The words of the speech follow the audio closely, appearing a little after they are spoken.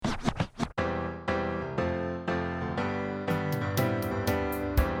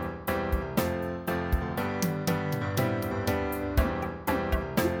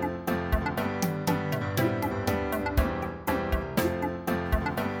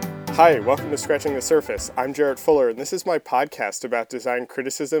Hi, welcome to Scratching the Surface. I'm Jarrett Fuller, and this is my podcast about design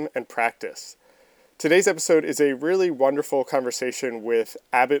criticism and practice. Today's episode is a really wonderful conversation with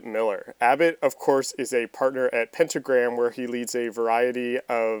Abbott Miller. Abbott, of course, is a partner at Pentagram, where he leads a variety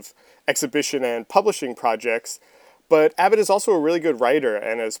of exhibition and publishing projects. But Abbott is also a really good writer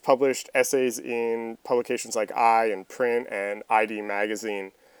and has published essays in publications like I and Print and ID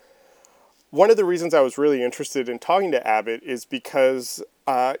Magazine. One of the reasons I was really interested in talking to Abbott is because,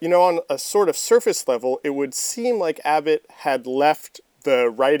 on a sort of surface level, it would seem like Abbott had left the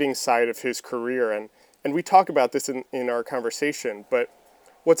writing side of his career, and we talk about this in our conversation. But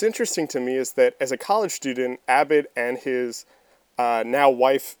what's interesting to me is that as a college student, Abbott and his now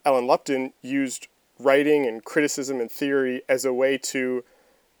wife, Ellen Lupton, used writing and criticism and theory as a way to,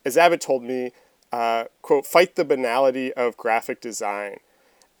 as Abbott told me, quote, fight the banality of graphic design.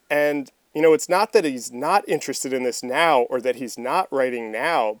 And it's not that he's not interested in this now or that he's not writing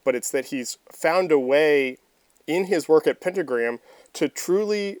now, but it's that he's found a way in his work at Pentagram to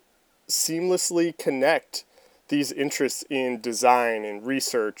truly seamlessly connect these interests in design and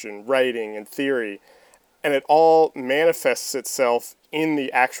research and writing and theory. And it all manifests itself in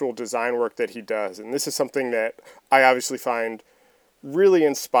the actual design work that he does. And this is something that I obviously find really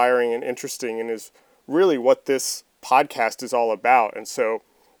inspiring and interesting, and is really what this podcast is all about. And so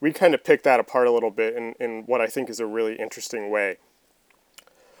we kind of pick that apart a little bit in what I think is a really interesting way.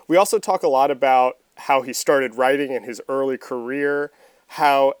 We also talk a lot about how he started writing in his early career,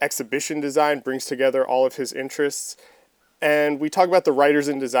 how exhibition design brings together all of his interests, and we talk about the writers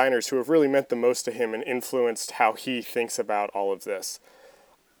and designers who have really meant the most to him and influenced how he thinks about all of this.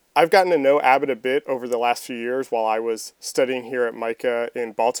 I've gotten to know Abbott a bit over the last few years while I was studying here at MICA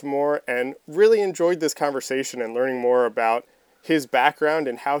in Baltimore, and really enjoyed this conversation and learning more about his background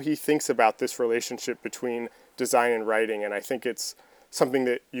and how he thinks about this relationship between design and writing. And I think it's something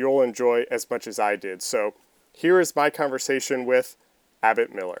that you'll enjoy as much as I did. So here is my conversation with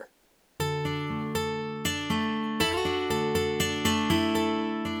Abbott Miller. I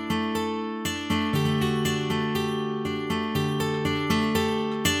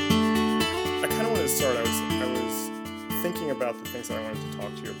kind of wanted to start. I was thinking about the things that I wanted to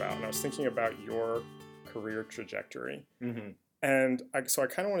talk to you about, and I was thinking about your career trajectory. Mm-hmm. And so I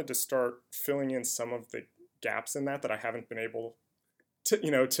kind of wanted to start filling in some of the gaps in that I haven't been able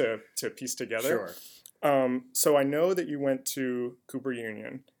to piece together. Sure. So I know that you went to Cooper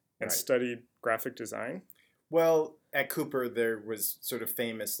Union and Right. studied graphic design. Well, at Cooper, there was sort of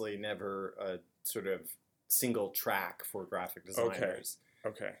famously never a sort of single track for graphic designers.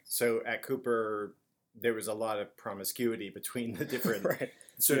 Okay. So at Cooper, there was a lot of promiscuity between the different Right.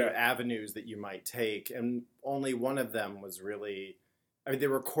 sort of avenues that you might take. And only one of them was really, there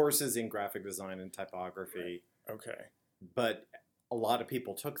were courses in graphic design and typography. Right. Okay. But a lot of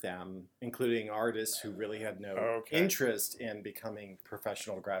people took them, including artists who really had no interest in becoming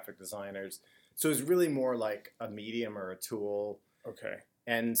professional graphic designers. So it was really more like a medium or a tool. Okay.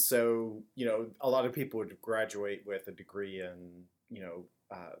 And so, a lot of people would graduate with a degree in,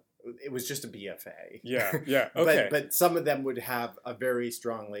 it was just a BFA. Yeah. Okay. But some of them would have a very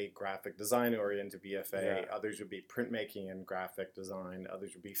strongly graphic design oriented BFA. Yeah. Others would be printmaking and graphic design.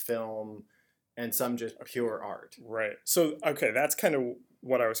 Others would be film. And some just pure art. Right. So, okay, that's kind of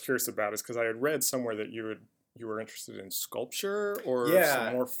what I was curious about, is because I had read somewhere that you were interested in sculpture or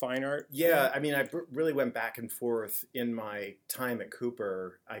some more fine art. Yeah, I mean, I really went back and forth in my time at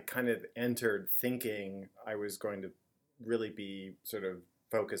Cooper. I kind of entered thinking I was going to really be sort of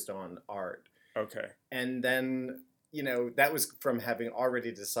focused on art. Okay. And then, that was from having already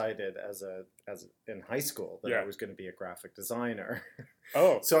decided as in high school that I was going to be a graphic designer.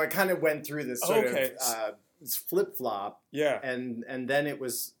 Oh. So I kind of went through this sort of flip-flop. Yeah. And then it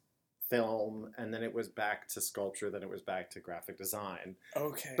was film, and then it was back to sculpture, then it was back to graphic design.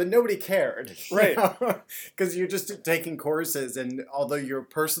 Okay. But nobody cared. Right. Because you're just taking courses, and although your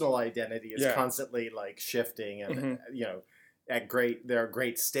personal identity is constantly like shifting and, there are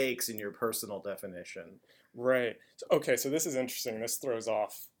great stakes in your personal definition. Right. Okay, so this is interesting. This throws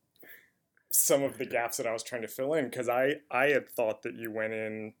off some of the gaps that I was trying to fill in, because I had thought that you went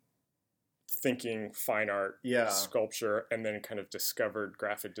in thinking fine art, sculpture, and then kind of discovered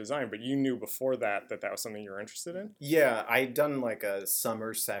graphic design. But you knew before that was something you were interested in? Yeah, I'd done like a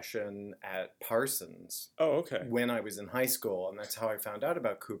summer session at Parsons. Oh, okay. When I was in high school, and that's how I found out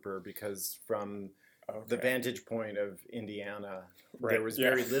about Cooper, because from the vantage point of Indiana, there was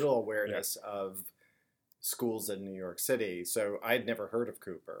very little awareness of schools in New York City. So I'd never heard of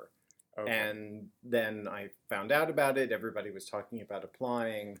Cooper. Okay. And then I found out about it. Everybody was talking about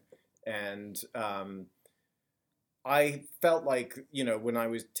applying. And I felt like, when I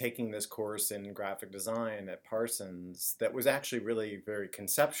was taking this course in graphic design at Parsons, that was actually really very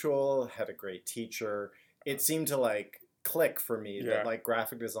conceptual, had a great teacher. It seemed to like click for me that like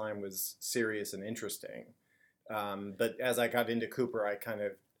graphic design was serious and interesting. But as I got into Cooper, I kind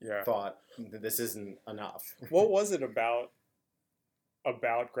of thought that this isn't enough. What was it about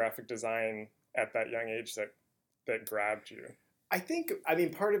graphic design at that young age that grabbed you? I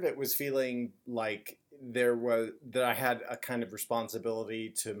mean, part of it was feeling like that I had a kind of responsibility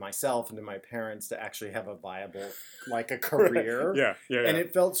to myself and to my parents to actually have a viable, like a career. Right. Yeah. And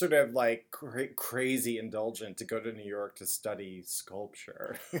it felt sort of like crazy indulgent to go to New York to study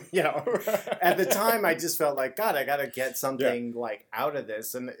sculpture. At the time I just felt like, God, I got to get something like out of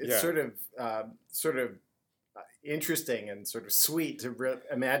this. And it's sort of interesting and sort of sweet to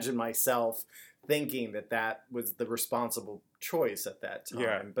imagine myself thinking that was the responsible choice at that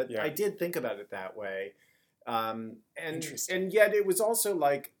time. But I did think about it that way. And yet it was also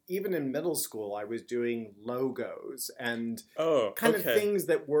like, even in middle school, I was doing logos and kind of things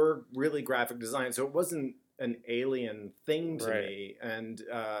that were really graphic design. So it wasn't an alien thing to me. And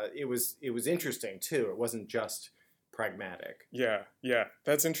it was interesting too. It wasn't just pragmatic. Yeah.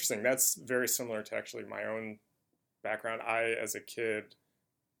 That's interesting. That's very similar to actually my own background. I, as a kid,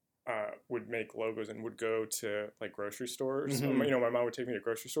 would make logos and would go to like grocery stores. Mm-hmm. My mom would take me to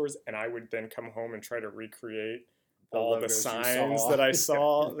grocery stores, and I would then come home and try to recreate all the signs that I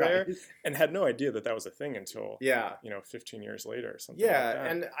saw there, and had no idea that was a thing until 15 years later or something. Like that.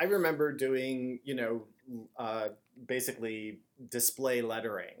 And I remember doing basically display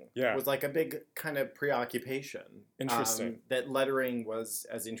lettering. It was like a big kind of preoccupation. Interesting. That lettering was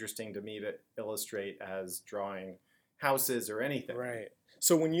as interesting to me to illustrate as drawing houses or anything. Right.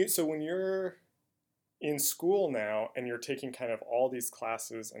 So when you're in school now and you're taking kind of all these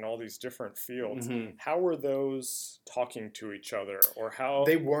classes and all these different fields, how are those talking to each other, or how?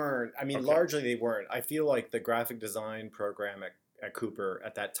 They weren't. I mean, largely they weren't. I feel like the graphic design program at Cooper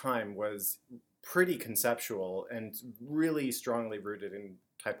at that time was pretty conceptual and really strongly rooted in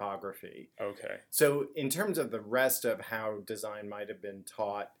typography. Okay. So in terms of the rest of how design might have been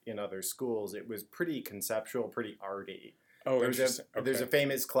taught in other schools, it was pretty conceptual, pretty arty. Oh, interesting. There's a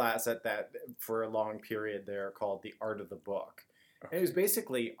famous class at that for a long period there called The Art of the Book. And it was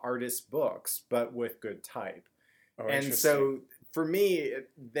basically artist books, but with good type. Oh, and so for me,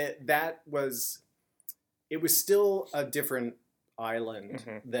 it was still a different island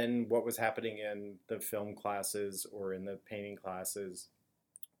than what was happening in the film classes or in the painting classes.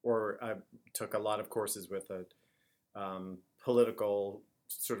 Or I took a lot of courses with a political,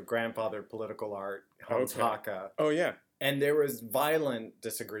 sort of grandfather political art, Hans Haacke. Oh, yeah. And there was violent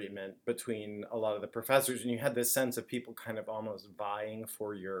disagreement between a lot of the professors, and you had this sense of people kind of almost vying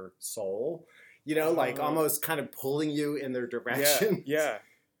for your soul, like almost kind of pulling you in their direction. Yeah.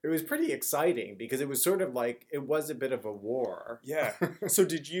 It was pretty exciting because it was sort of like, it was a bit of a war. Yeah. So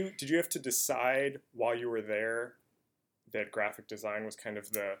did you have to decide while you were there that graphic design was kind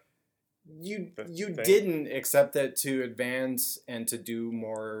of the You didn't, except that to advance and to do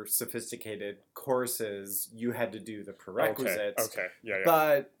more sophisticated courses, you had to do the prerequisites. Okay. Yeah.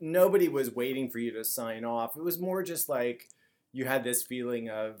 But nobody was waiting for you to sign off. It was more just like you had this feeling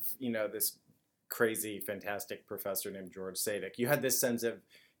of, this crazy, fantastic professor named George Sadik. You had this sense of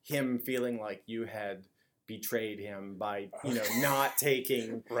him feeling like you had betrayed him by, not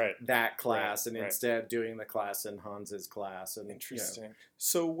taking that class and instead doing the class in Hans's class. And interesting.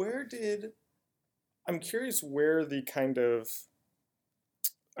 So I'm curious where the kind of,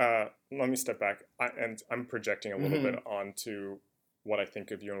 let me step back, and I'm projecting a little bit onto what I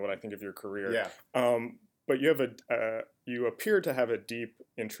think of you and what I think of your career. Yeah. But you appear to have a deep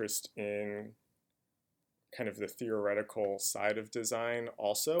interest in kind of the theoretical side of design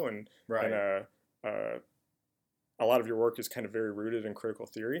also, and a lot of your work is kind of very rooted in critical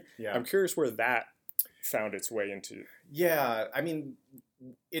theory. Yeah. I'm curious where that found its way into. Yeah, I mean,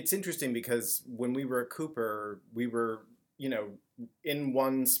 it's interesting because when we were at Cooper, we were, in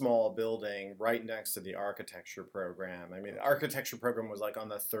one small building right next to the architecture program. I mean, the architecture program was like on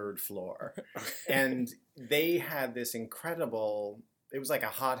the third floor. And they had this incredible, it was like a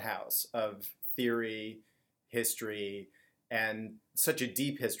hothouse of theory, history, and such a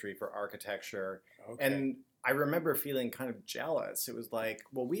deep history for architecture. Okay. And I remember feeling kind of jealous. It was like,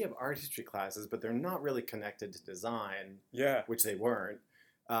 well, we have art history classes, but they're not really connected to design, which they weren't.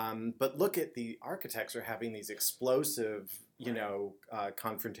 But look at the architects are having these explosive,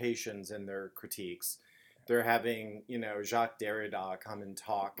 confrontations in their critiques. They're having, Jacques Derrida come and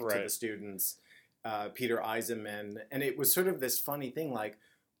talk to the students, Peter Eisenman. And it was sort of this funny thing, like,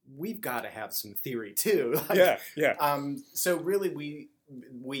 we've got to have some theory too. So really we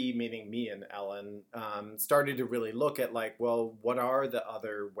meaning me and Ellen, started to really look at like, well, what are the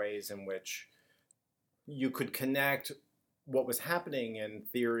other ways in which you could connect what was happening in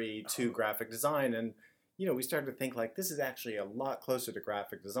theory to graphic design? And, you know, we started to think like, this is actually a lot closer to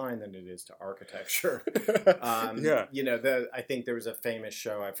graphic design than it is to architecture. You know, I think there was a famous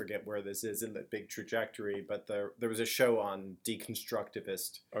show, I forget where this is in the Big Trajectory, but there was a show on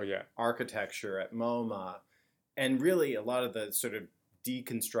deconstructivist architecture at MoMA. And really a lot of the sort of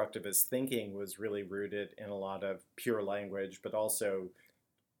deconstructivist thinking was really rooted in a lot of pure language, but also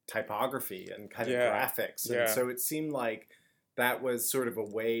typography and kind of graphics. And so it seemed like that was sort of a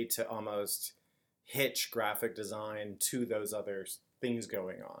way to almost hitch graphic design to those other things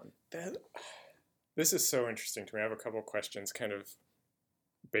going on. This is so interesting to me. I have a couple of questions kind of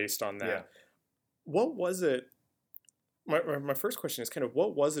based on that. What was it? My first question is kind of,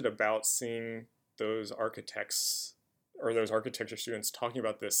 what was it about seeing those architects or those architecture students talking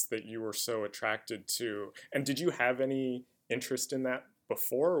about this that you were so attracted to? And did you have any interest in that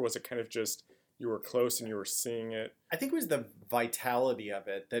before, or was it kind of just you were close and you were seeing it? I think it was the vitality of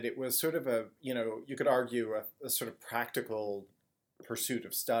it, that it was sort of a, you know, you could argue a sort of practical pursuit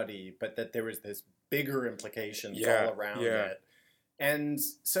of study, but that there was this bigger implications all around it. And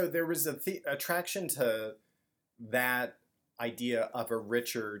so there was a attraction to that idea of a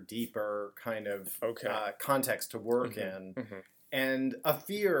richer, deeper kind of context to work in, and a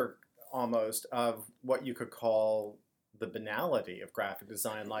fear almost of what you could call the banality of graphic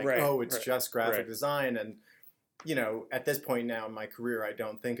design, like, it's just graphic design. And, you know, at this point now in my career, I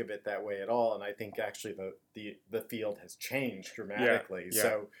don't think of it that way at all. And I think actually the field has changed dramatically.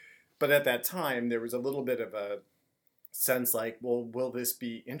 So, but at that time, there was a little bit of a sense like, well, will this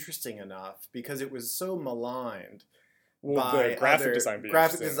be interesting enough? Because it was so maligned. The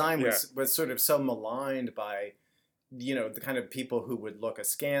graphic design was sort of so maligned by, you know, the kind of people who would look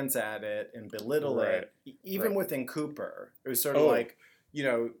askance at it and belittle it. Even within Cooper, it was sort of like, you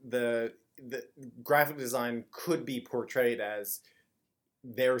know, the graphic design could be portrayed as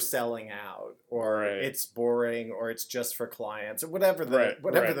they're selling out, or it's boring, or it's just for clients, or whatever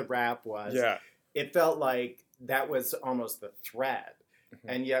the rap was. It felt like that was almost the threat.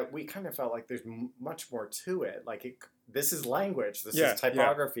 And yet we kind of felt like there's much more to it. Like this is language. This is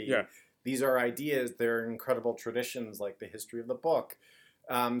typography. These are ideas. They're incredible traditions, like the history of the book.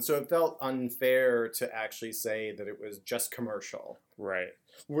 So it felt unfair to actually say that it was just commercial. Right.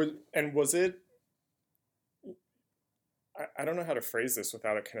 And was it, I don't know how to phrase this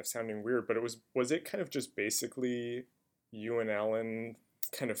without it kind of sounding weird, but was it kind of just basically you and Ellen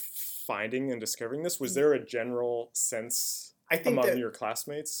kind of finding and discovering this? Was there a general sense among your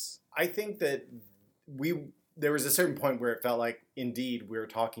classmates? I think that there was a certain point where it felt like, indeed, we were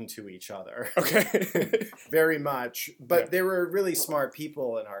talking to each other. Okay. Very much. But there were really smart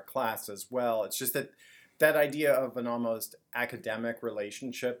people in our class as well. It's just that idea of an almost academic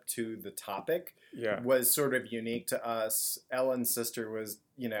relationship to the topic was sort of unique to us. Ellen's sister was,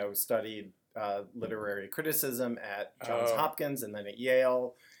 you know, studied literary criticism at Johns Hopkins and then at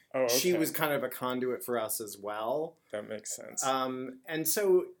Yale. She was kind of a conduit for us as well. That makes sense. And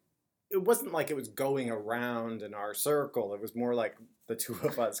so it wasn't like it was going around in our circle. It was more like the two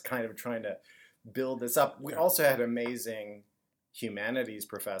of us kind of trying to build this up. We also had amazing humanities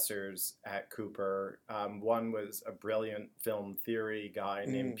professors at Cooper. One was a brilliant film theory guy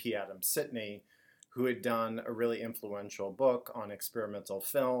named P. Adam Sitney, who had done a really influential book on experimental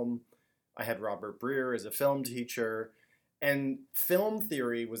film. I had Robert Breer as a film teacher. And film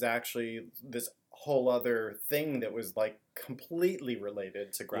theory was actually this whole other thing that was like completely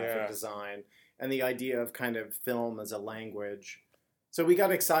related to graphic design and the idea of kind of film as a language. So we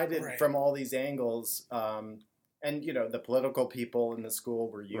got excited from all these angles. And, you know, the political people in the school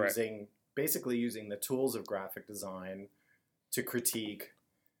were basically using the tools of graphic design to critique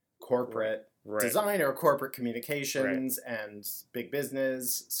corporate design or corporate communications and big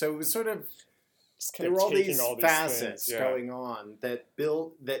business. So it was sort of, there were all these facets going on that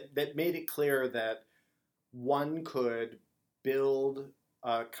made it clear that one could build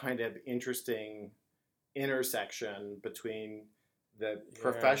a kind of interesting intersection between the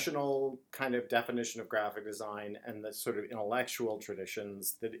professional kind of definition of graphic design and the sort of intellectual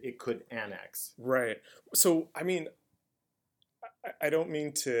traditions that it could annex. Right. So, I mean, I don't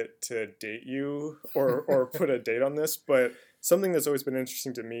mean to date you or put a date on this, but something that's always been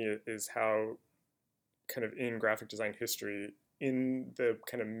interesting to me is how kind of in graphic design history, in the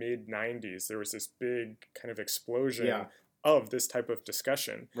kind of mid-90s, there was this big kind of explosion of this type of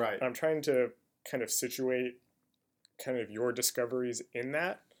discussion. Right. And I'm trying to kind of situate kind of your discoveries in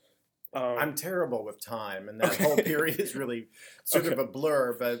that. I'm terrible with time, and that whole period is really sort of a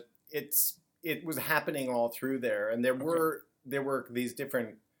blur. But it was happening all through there, and there were these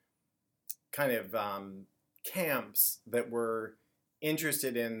different kind of camps that were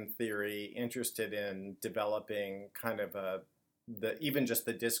interested in theory, interested in developing kind of even just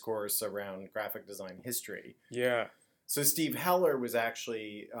the discourse around graphic design history. Yeah. So Steve Heller was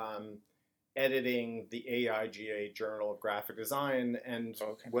actually editing the AIGA Journal of Graphic Design and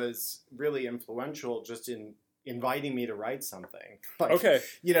was really influential just in inviting me to write something.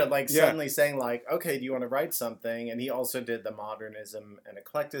 Suddenly saying like, okay, do you want to write something? And he also did the Modernism and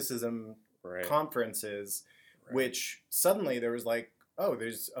Eclecticism conferences, which suddenly there was like, oh,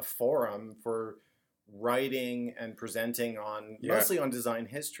 there's a forum for writing and presenting on mostly on design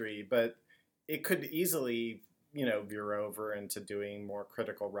history, but it could easily, veer over into doing more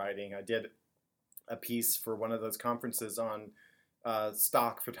critical writing. I did a piece for one of those conferences on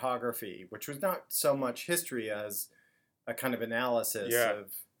stock photography, which was not so much history as a kind of analysis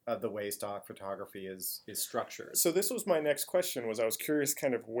of the way stock photography is structured. So this was my next question. I was curious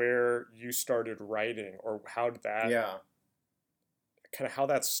kind of where you started writing, or how did that kind of how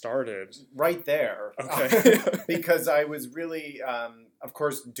that started. Right there. Okay. Because I was really, of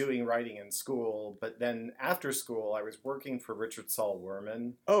course, doing writing in school, but then after school, I was working for Richard Saul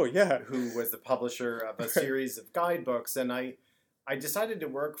Wurman. Oh, yeah. Who was the publisher of a series of guidebooks. And I decided to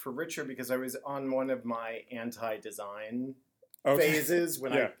work for Richard because I was on one of my anti-design phases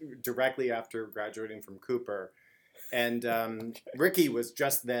when I directly after graduating from Cooper. And Ricky was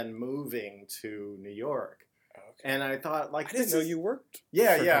just then moving to New York. And I thought, like, I didn't know you worked.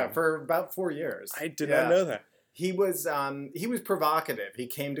 For about 4 years. I did not know that. He was provocative. He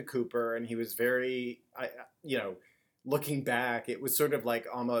came to Cooper, and he was very, looking back, it was sort of like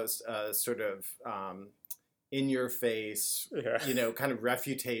almost a sort of in your face, kind of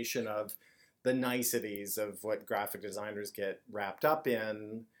refutation of the niceties of what graphic designers get wrapped up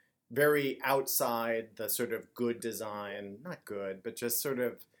in. Very outside the sort of good design, not good, but just sort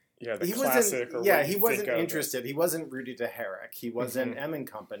of. Yeah, the classic. He wasn't interested. He wasn't Rudy de Herrick. He wasn't M and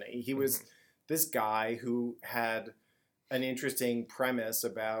Company. He was this guy who had an interesting premise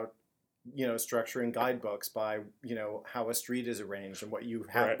about, structuring guidebooks by, how a street is arranged and what you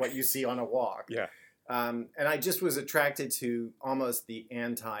have, what you see on a walk. Yeah. And I just was attracted to almost the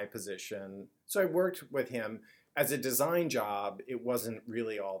anti-position. So I worked with him as a design job. It wasn't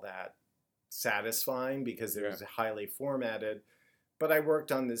really all that satisfying because it was highly formatted. But I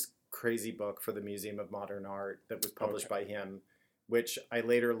worked on this crazy book for the Museum of Modern Art that was published by him, which I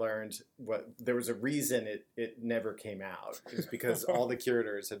later learned there was a reason it never came out. It was because all the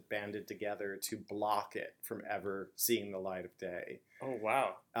curators had banded together to block it from ever seeing the light of day. Oh,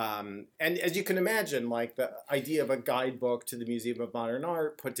 wow. And as you can imagine, like the idea of a guidebook to the Museum of Modern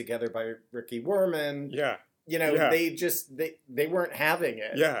Art put together by Ricky Wurman. Yeah. They weren't having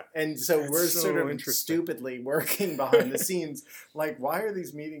it. Yeah. And so we're sort of stupidly working behind the scenes. Like, why are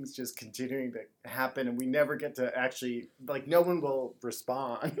these meetings just continuing to happen? And we never get to actually, like, no one will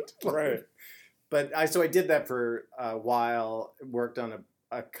respond. Right. But I did that for a while, worked on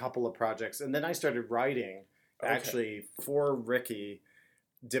a couple of projects. And then I started writing, actually, for Ricky,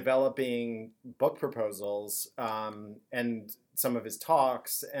 developing book proposals and some of his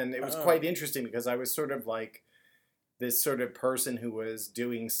talks, and it was quite interesting because I was sort of like this sort of person who was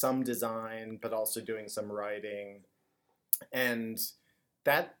doing some design but also doing some writing, and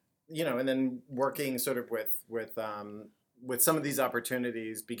that and then working sort of with some of these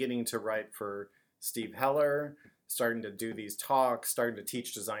opportunities, beginning to write for Steve Heller, starting to do these talks, starting to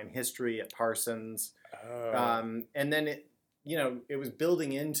teach design history at Parsons, and then it was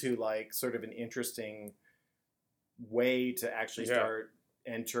building into like sort of an interesting way to actually start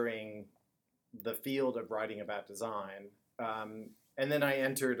entering the field of writing about design. And then I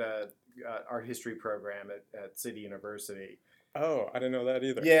entered a art history program at City University. Oh, I didn't know that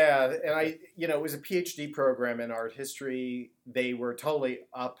either. Yeah, and it was a PhD program in art history. They were totally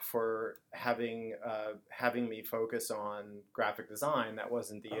up for having me focus on graphic design. That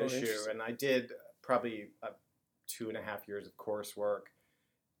wasn't the issue. And I did probably 2.5 years of coursework.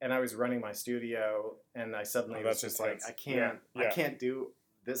 And I was running my studio, and I suddenly was just intense. Like, I can't do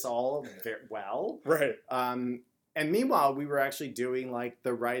this all very well. Right. And meanwhile, we were actually doing like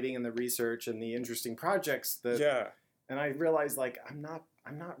the writing and the research and the interesting projects and I realized like I'm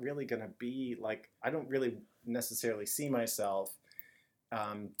not really gonna be like, I don't really necessarily see myself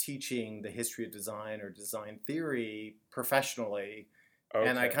teaching the history of design or design theory professionally.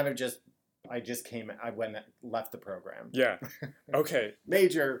 And I kind of just left the program. Yeah. Okay.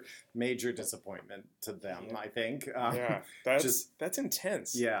 Major disappointment to them, I think. Yeah, that's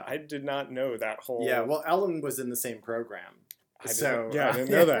intense. Yeah. I did not know that whole. Yeah, well, Ellen was in the same program. I didn't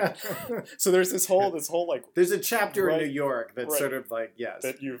know that. So there's this whole like. There's a chapter in New York that's sort of like, yes.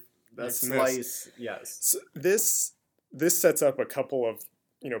 That you've slice, missed. yes. So this sets up a couple of,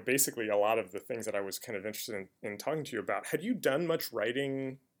 basically a lot of the things that I was kind of interested in talking to you about. Had you done much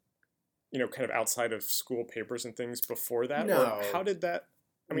writing, kind of outside of school papers and things before that? No. Or how did that,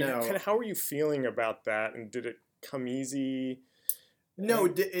 no. kind of how were you feeling about that? And did it come easy? No,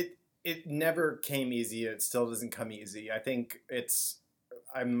 it never came easy. It still doesn't come easy. I think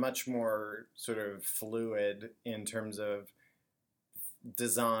I'm much more sort of fluid in terms of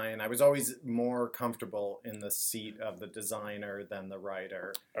design. I was always more comfortable in the seat of the designer than the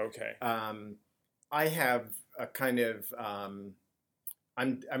writer. Okay. I have a kind of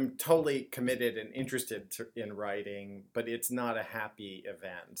I'm totally committed and interested in writing, but it's not a happy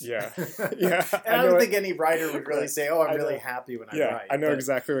event. Yeah, yeah. And I don't think any writer would really say, "Oh, I'm really happy when I write." I know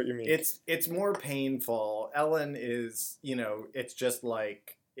exactly what you mean. It's more painful. Ellen is, it's just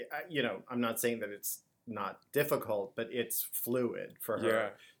like, I'm not saying that it's not difficult, but it's fluid for her. Yeah.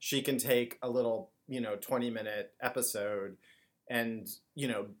 She can take a little, 20-minute episode and,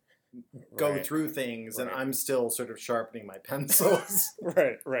 go through things, and I'm still sort of sharpening my pencils.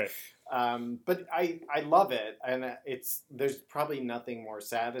 Right. But I love it, and there's probably nothing more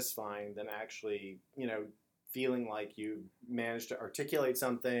satisfying than actually, feeling like you managed to articulate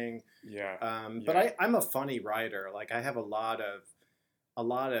something. Yeah. But I'm a funny writer. Like, I have a lot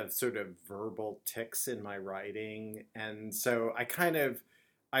of sort of verbal tics in my writing, and so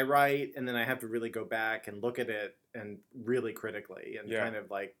I write, and then I have to really go back and look at it and really critically and kind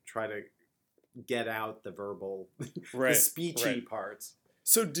of like try to get out the verbal, the speechy parts.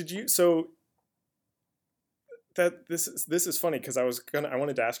 So that this is funny because I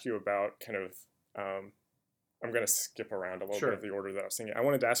wanted to ask you about kind of, I'm going to skip around a little bit of the order that I was thinking. I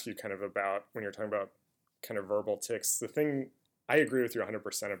wanted to ask you kind of about when you're talking about kind of verbal tics, the thing. I agree with you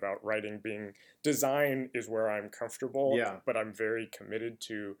 100% about writing design is where I'm comfortable, but I'm very committed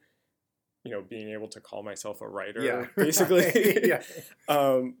to, being able to call myself a writer, basically. Yeah.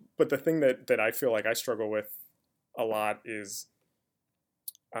 But the thing that I feel like I struggle with a lot is,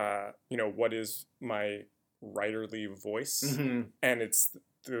 what is my writerly voice? Mm-hmm. And it's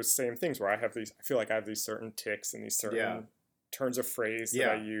those same things where I feel like I have these certain tics and these certain turns of phrase that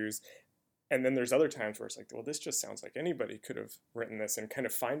I use. And then there's other times where it's like, well, this just sounds like anybody could have written this, and kind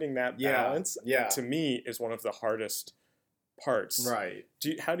of finding that balance to me is one of the hardest parts. Right.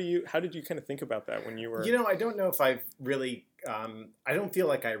 How did you kind of think about that when you were? I don't know if I've really, I don't feel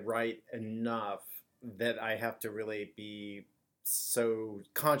like I write enough that I have to really be so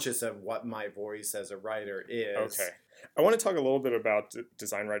conscious of what my voice as a writer is. Okay. I want to talk a little bit about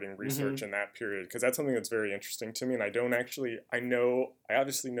design writing research in that period, because that's something that's very interesting to me. And I obviously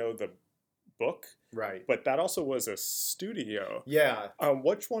know the book, right? But that also was a studio. Yeah.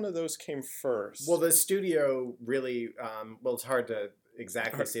 Which one of those came first? Well, the studio really. It's hard to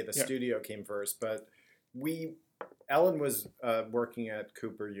exactly say the studio came first, but Ellen was working at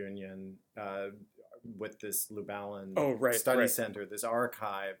Cooper Union with this Lubalin study center, this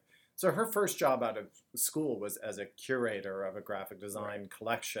archive. So her first job out of school was as a curator of a graphic design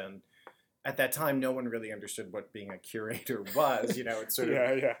collection. At that time, no one really understood what being a curator was. It's sort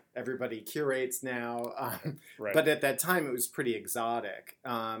of everybody curates now. But at that time, it was pretty exotic.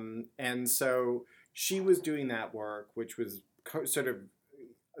 And so she was doing that work, which was sort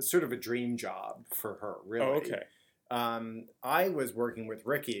of a dream job for her, really. Oh, okay. I was working with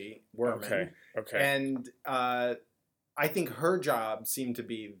Ricky Werman. Okay. And I think her job seemed to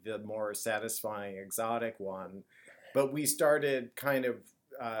be the more satisfying, exotic one. But we started kind of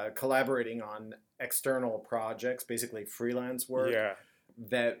collaborating on external projects, basically freelance work,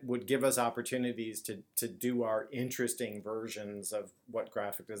 that would give us opportunities to do our interesting versions of what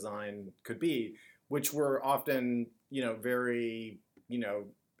graphic design could be, which were often, very,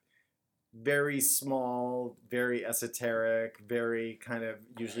 very small, very esoteric, very kind of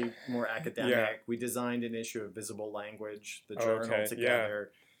usually more academic. Yeah. We designed an issue of Visible Language, the journal, together.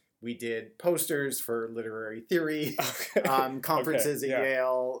 Yeah. We did posters for literary theory, conferences at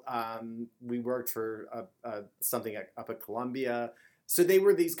Yale. We worked for something up at Columbia. So they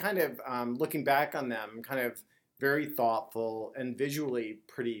were these kind of, looking back on them, kind of very thoughtful and visually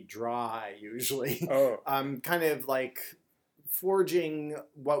pretty dry, usually. Kind of like forging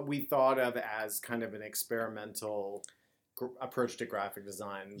what we thought of as kind of an experimental approach to graphic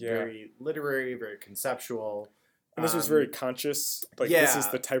design. Very literary, very conceptual. And this was very conscious? Like, this is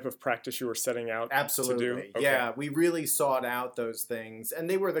the type of practice you were setting out to do? Okay. Yeah, we really sought out those things. And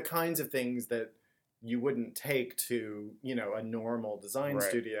they were the kinds of things that you wouldn't take to, a normal design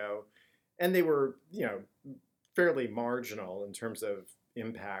studio. And they were, fairly marginal in terms of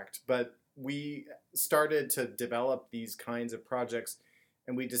impact. But we started to develop these kinds of projects,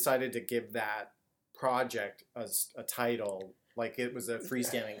 and we decided to give that project a title. Like, it was a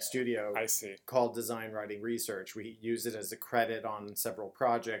freestanding studio. I see. Called Design Writing Research. We used it as a credit on several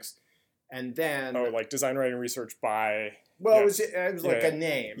projects. And then... Oh, like Design Writing Research by... Well, it was like a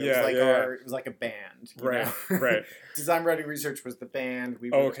name. It was like a band. Right. Design Writing Research was the band.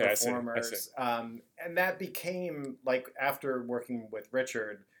 We were the performers. I see. And that became, like, after working with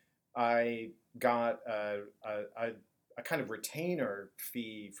Richard, I got a kind of retainer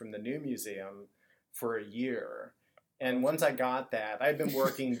fee from the New Museum for a year. And once I got that, I'd been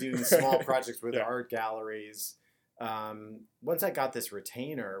doing small projects with art galleries. Once I got this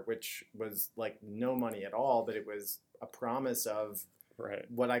retainer, which was like no money at all, but it was a promise of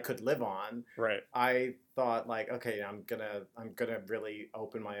what I could live on. Right. I thought, like, okay, I'm gonna really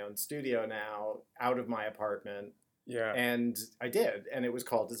open my own studio now out of my apartment. Yeah. And I did, and it was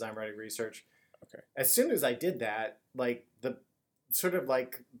called Design Writing Research. Okay. As soon as I did that, like, the sort of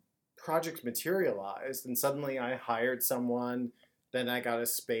like project materialized, and suddenly I hired someone. Then I got a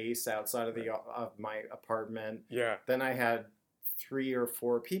space outside of my apartment. Yeah. Then I had 3 or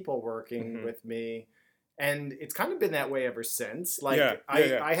 4 people working with me, and it's kind of been that way ever since. Like,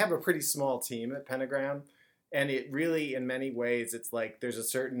 I have a pretty small team at Pentagram, and it really, in many ways, it's like there's a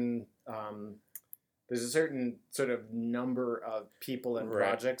certain sort of number of people and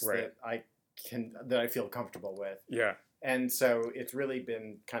projects that I feel comfortable with. Yeah. And so it's really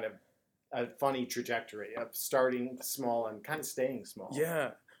been kind of a funny trajectory of starting small and kind of staying small.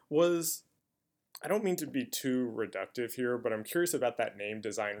 Yeah. I don't mean to be too reductive here, but I'm curious about that name,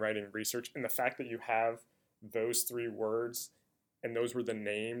 Design Writing Research, and the fact that you have those 3 words, and those were the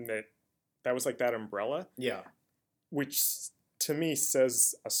name that was like that umbrella. Yeah. Which to me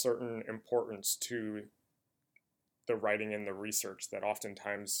says a certain importance to the writing and the research that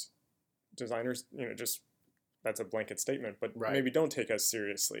oftentimes designers, just that's a blanket statement, but maybe don't take as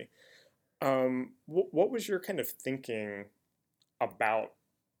seriously. What was your kind of thinking about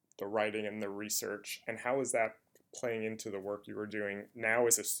the writing and the research, and how is that playing into the work you were doing now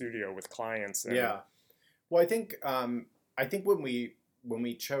as a studio with clients? Well, I think when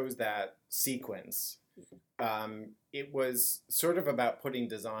we chose that sequence, it was sort of about putting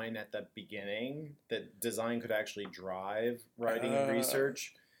design at the beginning, that design could actually drive writing and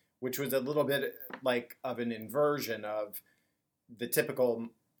research, which was a little bit like of an inversion of the typical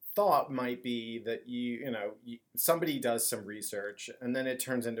thought might be that somebody does some research and then it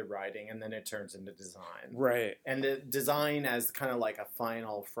turns into writing and then it turns into design. Right. And the design as kind of like a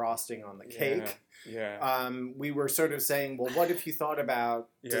final frosting on the cake. Yeah. We were sort of saying, well, what if you thought about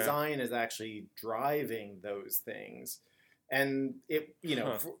design as actually driving those things? And it,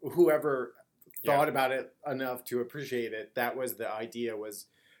 whoever thought about it enough to appreciate it, that was the idea. Was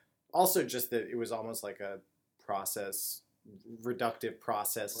also just that it was almost like a reductive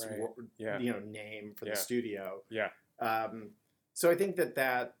process, name for the studio. Yeah. So I think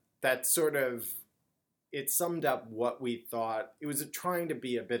that sort of, it summed up what we thought. It was trying to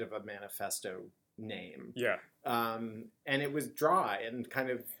be a bit of a manifesto name. Yeah. And it was dry and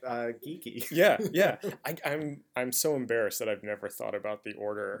kind of geeky. Yeah. I'm so embarrassed that I've never thought about the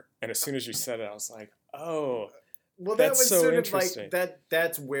order. And as soon as you said it, I was like, oh, well, that's that was so sort interesting. Of like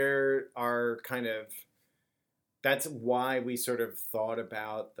that's where our kind of, that's why we sort of thought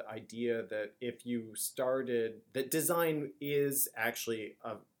about the idea that if you started, that design is actually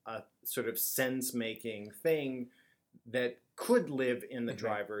a sort of sense-making thing that could live in the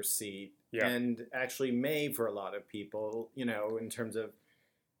driver's seat and actually may for a lot of people, in terms of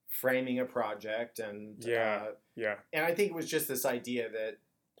framing a project and and I think it was just this idea that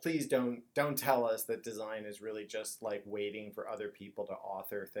please don't tell us that design is really just like waiting for other people to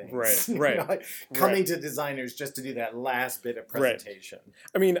author things. Right. Like coming to designers just to do that last bit of presentation. Right.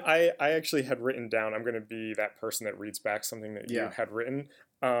 I mean, I actually had written down, I'm going to be that person that reads back something that you had written.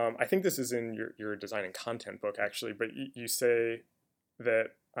 I think this is in your design and content book, actually, but you say that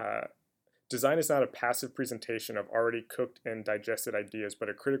design is not a passive presentation of already cooked and digested ideas, but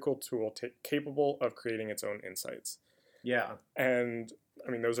a critical tool capable of creating its own insights. Yeah. And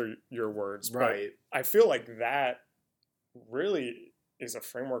I mean, those are your words. Right. But I feel like that really is a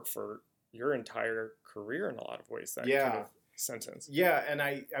framework for your entire career in a lot of ways. That kind of sentence. Yeah. And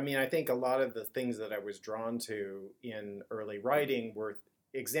I mean, I think a lot of the things that I was drawn to in early writing were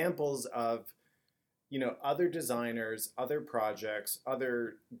examples of other designers, other projects,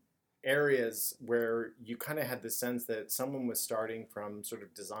 other areas where you kind of had the sense that someone was starting from sort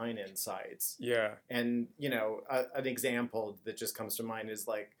of design insights. Yeah. And, an example that just comes to mind is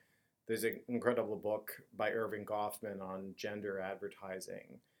like, there's an incredible book by Irving Goffman on gender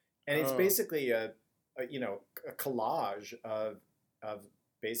advertising. And it's basically a collage of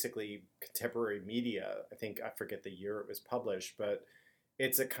basically contemporary media. I forget the year it was published, but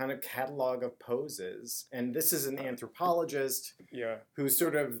it's a kind of catalog of poses. And this is an anthropologist who's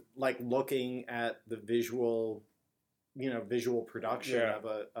sort of like looking at the visual production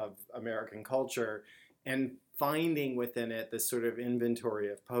of American culture and finding within it this sort of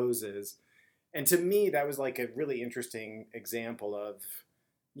inventory of poses. And to me, that was like a really interesting example of,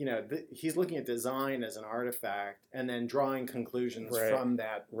 he's looking at design as an artifact and then drawing conclusions from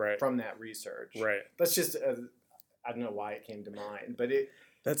that research. Right. That's just I don't know why it came to mind, but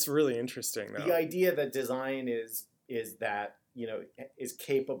that's really interesting, though. The idea that design is that, is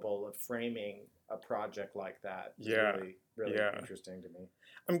capable of framing a project like that is really interesting to me.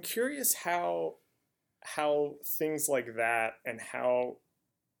 I'm curious how things like that and how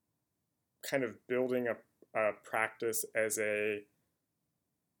kind of building a practice as a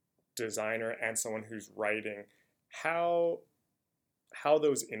designer and someone who's writing, how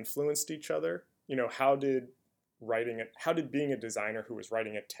those influenced each other. How did being a designer who was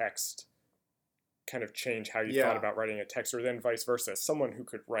writing a text kind of change how you thought about writing a text, or then vice versa? Someone who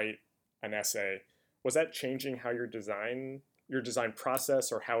could write an essay, was that changing how your design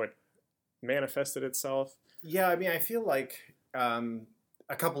process or how it manifested itself? Yeah, I mean, I feel like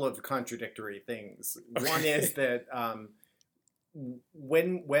a couple of contradictory things. Okay. One is that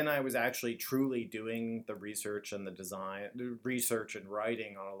when I was actually truly doing the research and the research and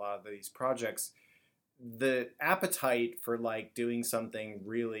writing on a lot of these projects, the appetite for like doing something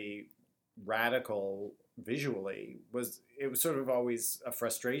really radical visually was sort of always a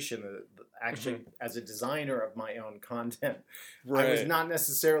frustration. Actually, as a designer of my own content, I was not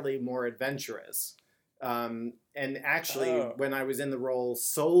necessarily more adventurous. And actually, when I was in the role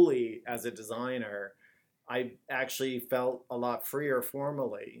solely as a designer, I actually felt a lot freer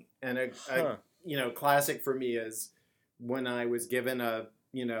formally. And a classic for me is when I was given a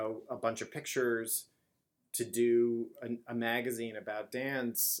bunch of pictures to do a magazine about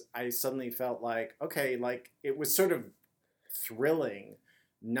dance, I suddenly felt like, okay, like it was sort of thrilling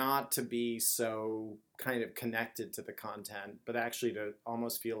not to be so kind of connected to the content, but actually to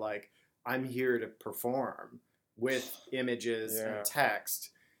almost feel like I'm here to perform with images and text.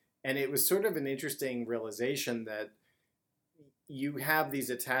 And it was sort of an interesting realization that you have these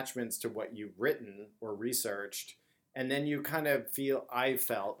attachments to what you've written or researched, and then you kind of I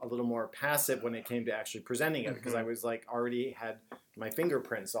felt a little more passive when it came to actually presenting it, because I was like already had my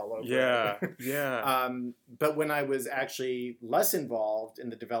fingerprints all over it. Yeah. But when I was actually less involved in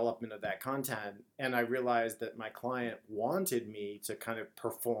the development of that content, and I realized that my client wanted me to kind of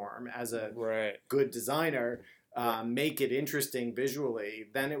perform as a good designer, make it interesting visually,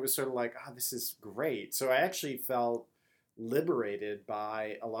 then it was sort of like, this is great. So I actually felt liberated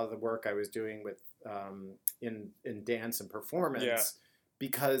by a lot of the work I was doing with in dance and performance,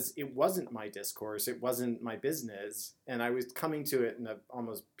 because it wasn't my discourse, it wasn't my business, and I was coming to it in an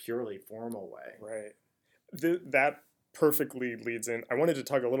almost purely formal way. Right. That perfectly leads in. I wanted to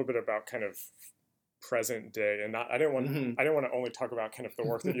talk a little bit about kind of present day, and I didn't want to only talk about kind of the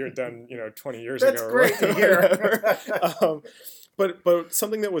work that you had done 20 years ago. That's great to hear. But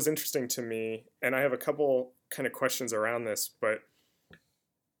something that was interesting to me, and I have a couple kind of questions around this, but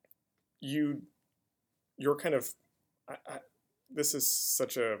you're kind of, this is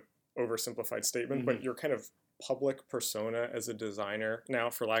such a oversimplified statement, but your kind of public persona as a designer now,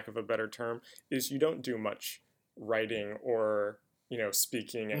 for lack of a better term, is you don't do much writing or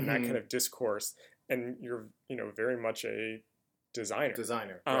speaking and that kind of discourse, and you're very much a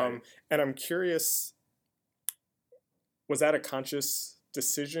designer. Right. And I'm curious, was that a conscious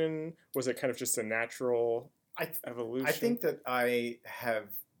decision? Was it kind of just a natural evolution? I think that I have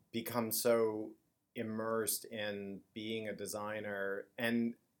become so immersed in being a designer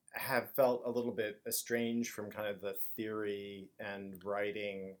and have felt a little bit estranged from kind of the theory and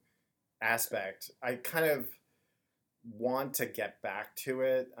writing aspect. I kind of want to get back to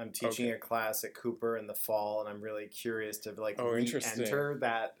it. I'm teaching a class at Cooper in the fall, and I'm really curious to re-enter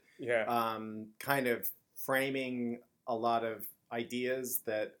that kind of framing a lot of ideas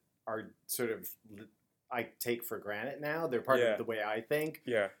that are sort of I take for granted now. They're part of the way I think.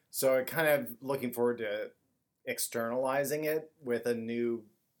 Yeah. So I'm kind of looking forward to externalizing it with a new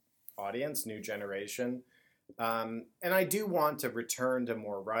audience, new generation. And I do want to return to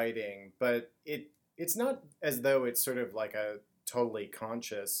more writing, but it's not as though it's sort of like a totally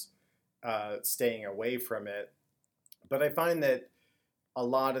conscious staying away from it, but I find that a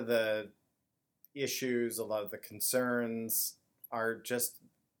lot of the issues, a lot of the concerns are just,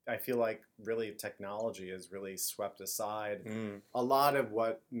 I feel like really technology is really swept aside. A lot of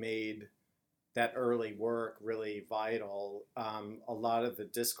what made that early work really vital, a lot of the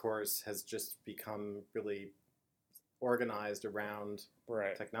discourse has just become really organized around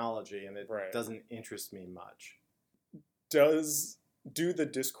technology, and it doesn't interest me much. Do the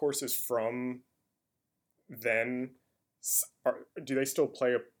discourses from then, do they still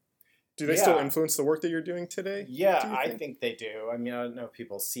still influence the work that you're doing today? Yeah, I think they do. I mean, I don't know if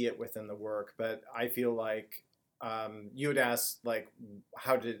people see it within the work, but I feel like you had asked, like,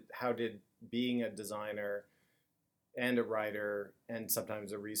 how did being a designer and a writer and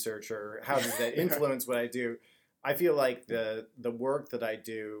sometimes a researcher, how does that influence what I do? I feel like the work that I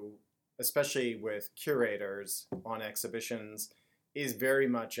do, especially with curators on exhibitions, is very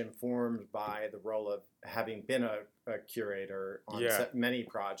much informed by the role of having been a curator on many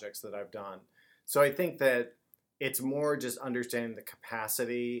projects that I've done. So I think that it's more just understanding the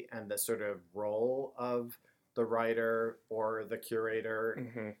capacity and the sort of role of the writer or the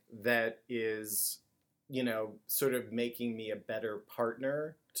curator that is, sort of making me a better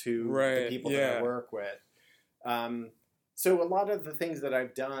partner to the people that I work with. So a lot of the things that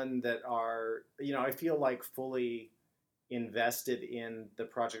I've done that are, I feel like fully invested in the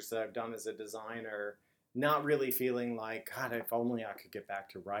projects that I've done as a designer, not really feeling like, God, if only I could get back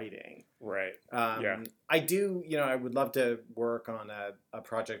to writing. Right. I do, I would love to work on a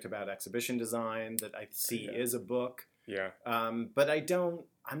project about exhibition design that I see is a book. Yeah. But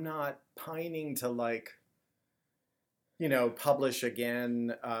I'm not pining to, like, publish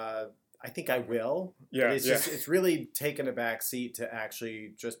again. I think I will. Yeah. But it's really taken a back seat to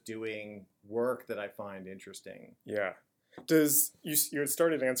actually just doing work that I find interesting. Yeah. You had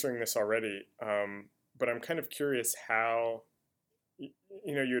started answering this already, but I'm kind of curious how,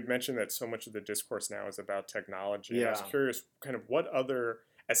 you had mentioned that so much of the discourse now is about technology. Yeah. And I was curious kind of what other,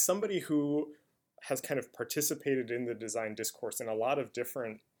 as somebody who has kind of participated in the design discourse in a lot of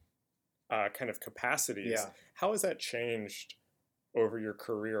different kind of capacities, how has that changed over your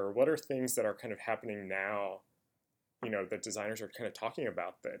career? What are things that are kind of happening now, that designers are kind of talking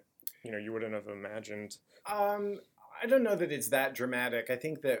about that, you wouldn't have imagined? I don't know that it's that dramatic. I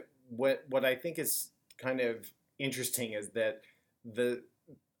think that what I think is kind of interesting is that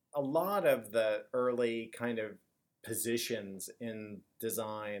a lot of the early kind of positions in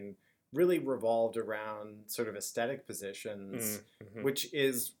design really revolved around sort of aesthetic positions, which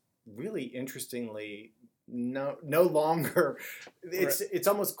is really interestingly no longer. It's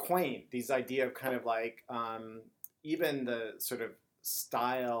almost quaint, these idea of kind of like even the sort of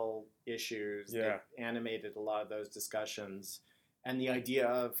style issues that animated a lot of those discussions, and the idea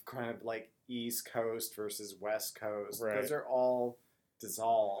of kind of like East Coast versus West Coast, those are all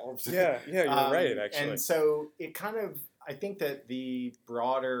dissolved. You're right, actually. And so it kind of, I think that the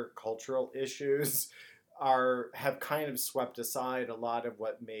broader cultural issues have kind of swept aside a lot of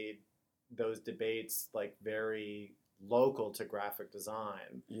what made those debates like very local to graphic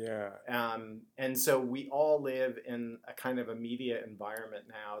design. And so we all live in a kind of a media environment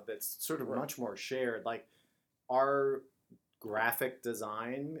now that's sort of much more shared. Like, our graphic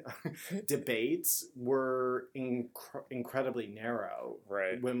design debates were incredibly narrow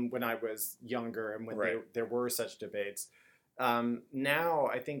when I was younger, and when there were such debates. Now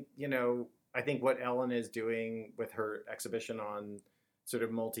I think what Ellen is doing with her exhibition on sort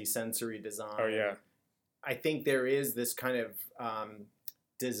of multi-sensory design, I think there is this kind of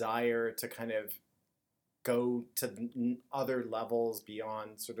desire to kind of go to other levels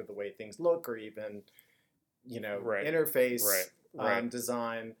beyond sort of the way things look, or even, interface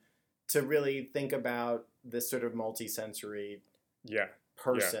design, to really think about this sort of multi-sensory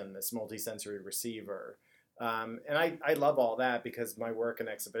person, this multi-sensory receiver. And I love all that, because my work in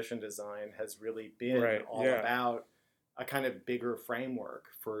exhibition design has really been about a kind of bigger framework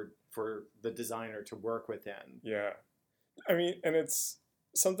for the designer to work within. Yeah. I mean, and it's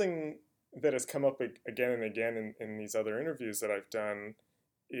something that has come up again and again in these other interviews that I've done,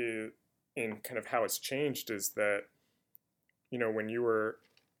 in kind of how it's changed, is that, when you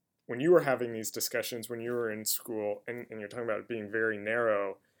were having these discussions when you were in school, and you're talking about it being very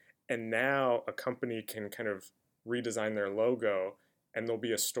narrow, and now a company can kind of redesign their logo, and there'll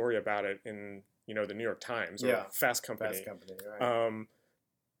be a story about it in, the New York Times or Fast Company. Fast Company, right.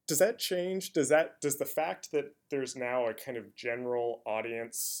 Does that change? Does the fact that there's now a kind of general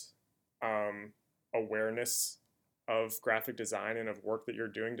audience awareness of graphic design and of work that you're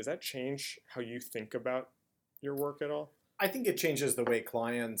doing, does that change how you think about your work at all? I think it changes the way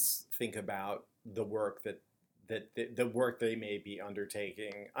clients think about the work that the work they may be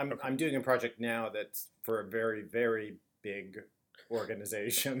undertaking. I'm doing a project now that's for a very, very big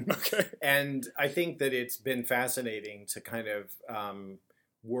organization. Okay. And I think that it's been fascinating to kind of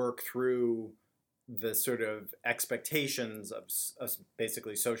work through the sort of expectations of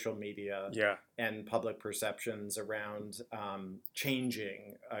basically social media and public perceptions around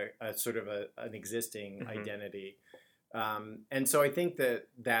changing a sort of an existing identity. And so I think that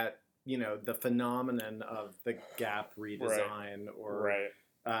the phenomenon of the Gap redesign or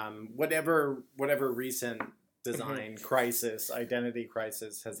whatever recent design crisis, identity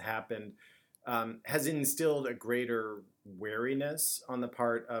crisis has happened, has instilled a greater wariness on the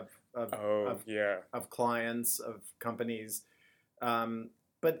part of clients, of companies.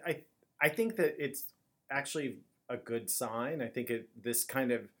 But I think that it's actually a good sign. I think this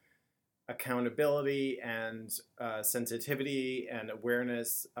kind of accountability and sensitivity and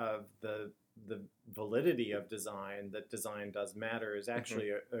awareness of the validity of design, that design does matter, is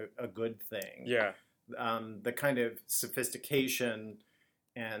actually a good thing. Yeah. The kind of sophistication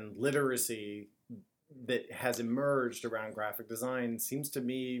and literacy that has emerged around graphic design seems to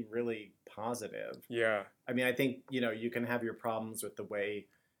me really positive. Yeah. I mean, I think, you can have your problems with the way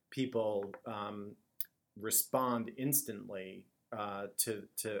people respond instantly to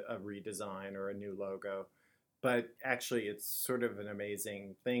a redesign or a new logo. But actually, it's sort of an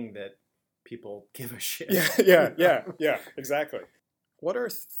amazing thing that people give a shit. Yeah, exactly. What are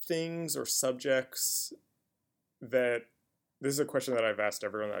things or subjects that, this is a question that I've asked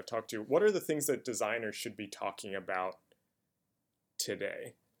everyone that I've talked to, what are the things that designers should be talking about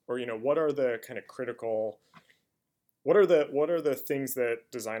today? Or, what are the kind of critical, what are the things that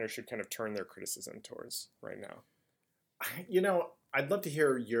designers should kind of turn their criticism towards right now? I'd love to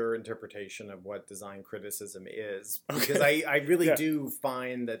hear your interpretation of what design criticism is, because I really do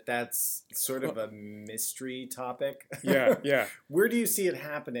find that that's sort of a mystery topic. Yeah. Where do you see it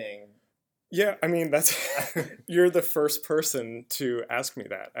happening? Yeah, I mean, that's you're the first person to ask me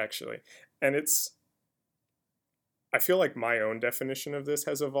that, actually. And I feel like my own definition of this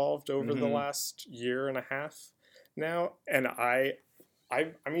has evolved over the last year and a half now, and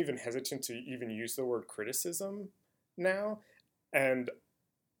I'm even hesitant to even use the word criticism now. And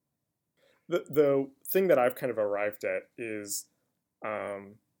the thing that I've kind of arrived at is,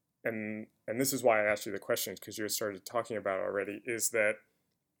 and this is why I asked you the questions, because you started talking about it already, is that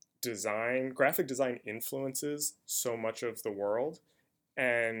graphic design influences so much of the world,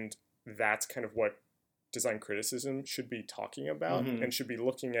 and that's kind of what design criticism should be talking about, and should be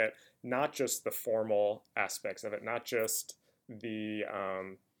looking at not just the formal aspects of it, not just the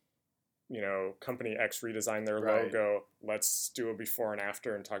company X redesigned their logo, let's do a before and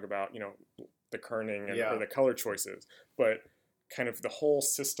after and talk about the kerning or the color choices, but kind of the whole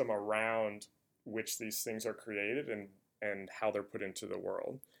system around which these things are created and how they're put into the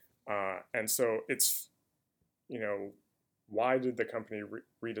world. And so it's, why did the company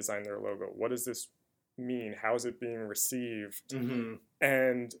redesign their logo? What does this mean? How is it being received?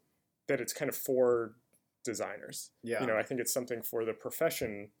 And that it's kind of for designers. I think it's something for the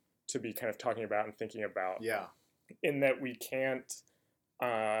profession to be kind of talking about and thinking about. In that we can't,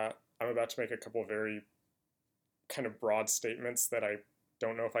 I'm about to make a couple of very kind of broad statements that I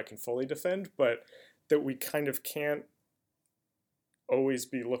don't know if I can fully defend, but that we kind of can't always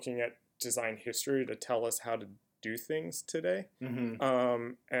be looking at design history to tell us how to do things today.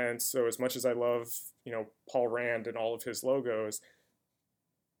 And so as much as I love, Paul Rand and all of his logos,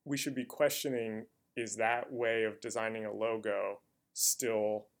 we should be questioning, is that way of designing a logo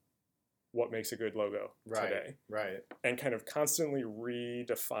still what makes a good logo today? And kind of constantly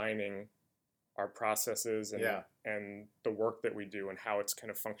redefining our processes and the work that we do and how it's kind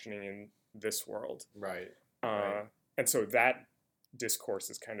of functioning in this world. And so that discourse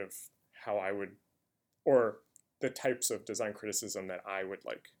is kind of how I would, or the types of design criticism that I would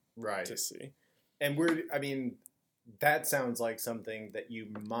like to see. And that sounds like something that you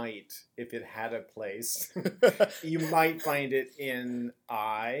might, if it had a place, you might find it in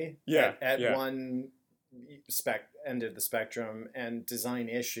at one end of the spectrum, and design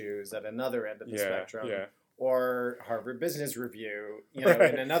issues at another end of the spectrum. Or Harvard Business Review, in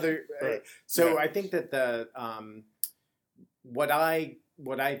another. So I think that what I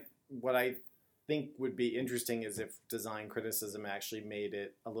think would be interesting is if design criticism actually made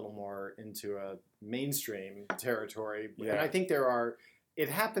it a little more into a mainstream territory. And I think it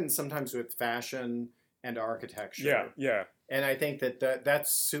happens sometimes with fashion and architecture. Yeah, yeah. And I think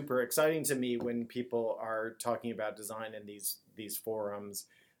that's super exciting to me when people are talking about design in these forums.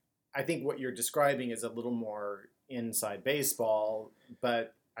 I think what you're describing is a little more inside baseball,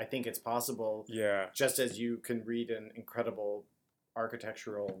 but I think it's possible. Yeah. Just as you can read an incredible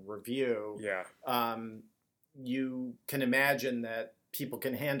architectural review. Yeah. You can imagine that people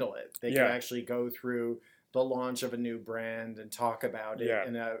can handle it. They can actually go through the launch of a new brand and talk about it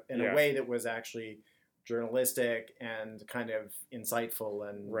in a way that was actually journalistic and kind of insightful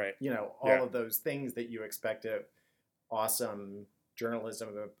and all of those things that you expect of awesome journalism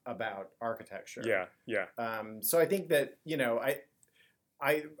about architecture. So I think that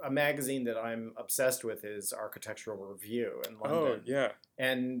a magazine that I'm obsessed with is Architectural Review in London. Oh yeah,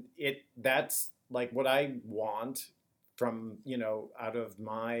 and that's like what I want from out of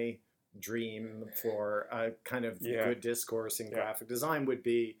my dream for a kind of good discourse in graphic design would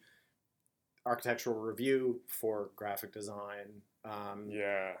be Architectural Review for graphic design.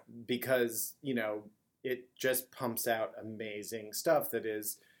 Because it just pumps out amazing stuff that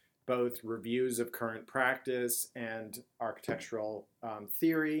is both reviews of current practice and architectural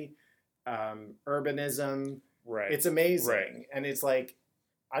theory, urbanism. Right. It's amazing. And it's like,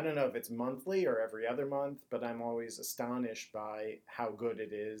 I don't know if it's monthly or every other month, but I'm always astonished by how good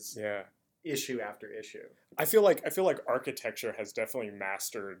it is. Yeah. Issue after issue. I feel like architecture has definitely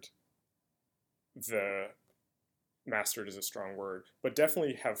mastered is a strong word, but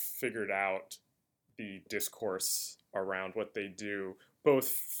definitely have figured out the discourse around what they do, both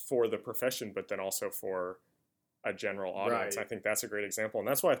for the profession, but then also for a general audience. Right. I think that's a great example. And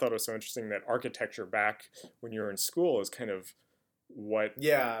that's why I thought it was so interesting that architecture back when you were in school is kind of what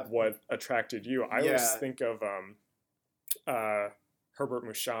attracted you. I always think of Herbert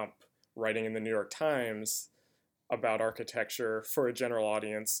Muschamp writing in the New York Times about architecture for a general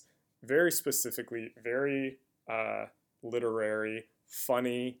audience, very specifically, very literary,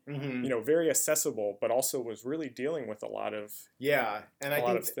 funny, very accessible, but also was really dealing with a lot of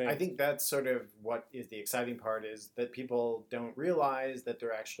I think that's sort of what is the exciting part, is that people don't realize that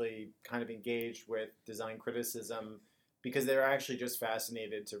they're actually kind of engaged with design criticism because they're actually just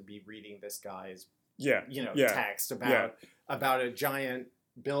fascinated to be reading this guy's text about a giant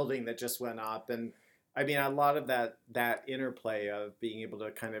building that just went up. And I mean, a lot of that interplay of being able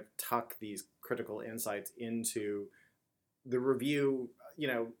to kind of tuck these critical insights into the review,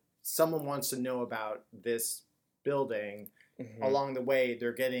 someone wants to know about this building. Along the way,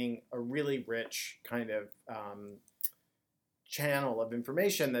 they're getting a really rich kind of channel of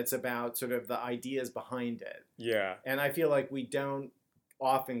information that's about sort of the ideas behind it. Yeah. And I feel like we don't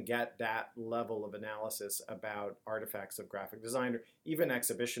often get that level of analysis about artifacts of graphic design or even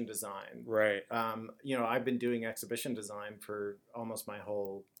exhibition design. Right. I've been doing exhibition design for almost my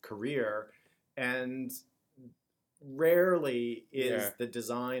whole career, and rarely is the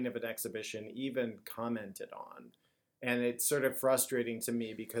design of an exhibition even commented on. And it's sort of frustrating to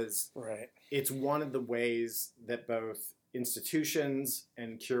me because it's one of the ways that both institutions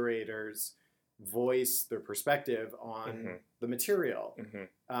and curators voice their perspective on the material.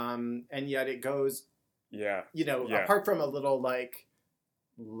 And yet it goes, apart from a little like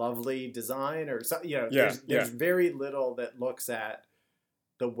lovely design or something, there's very little that looks at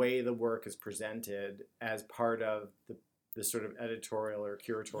the way the work is presented as part of the sort of editorial or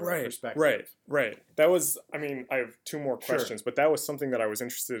curatorial perspective. Right. That was, I have two more questions, but that was something that I was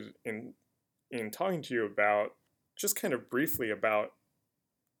interested in talking to you about, just kind of briefly about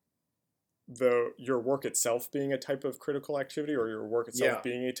your work itself being a type of critical activity, or your work itself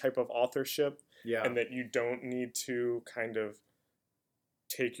being a type of authorship, and that you don't need to kind of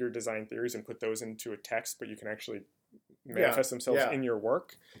take your design theories and put those into a text, but you can actually manifest themselves in your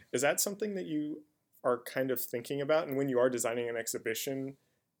work. Is that something that you are kind of thinking about? And when you are designing an exhibition,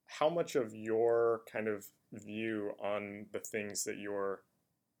 how much of your kind of view on the things that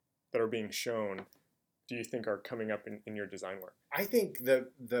are being shown do you think are coming up in your design work? I think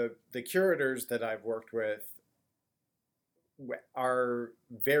the curators that I've worked with are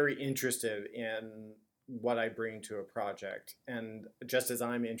very interested in what I bring to a project, and just as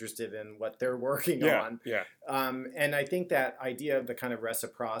I'm interested in what they're working on. Yeah. And I think that idea of the kind of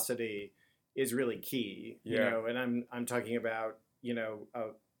reciprocity is really key. And I'm talking about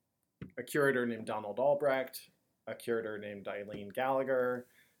a curator named Donald Albrecht, a curator named Eileen Gallagher,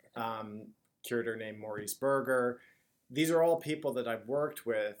 curator named Maurice Berger. These are all people that I've worked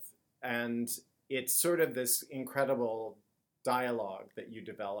with, and it's sort of this incredible dialogue that you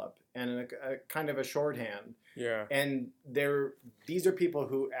develop and a kind of a shorthand. Yeah. And these are people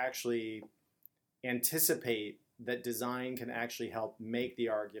who actually anticipate that design can actually help make the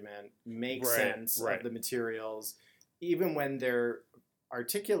argument, make sense of the materials, even when they're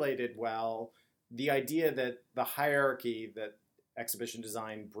articulated well. The idea that the hierarchy that exhibition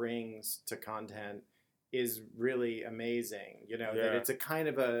design brings to content is really amazing. That it's a kind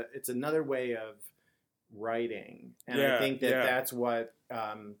of it's another way of writing, and I think that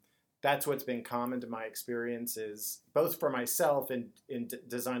that's what's been common to my experiences, both for myself in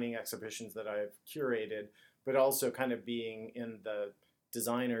designing exhibitions that I've curated, but also kind of being in the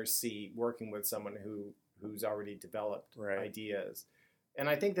designer's seat, working with someone who's already developed ideas. And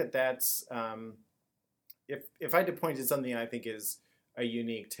I think that's if I had to point to something I think is a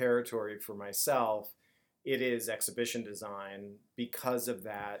unique territory for myself, it is exhibition design, because of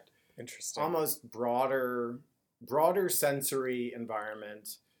that almost broader sensory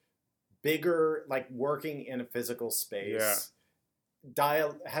environment, bigger, like working in a physical space,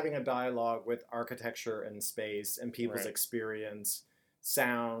 having a dialogue with architecture and space and people's experience,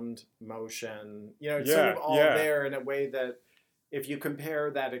 sound, motion, it's sort of all there in a way that if you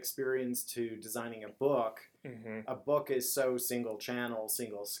compare that experience to designing a book is so single channel,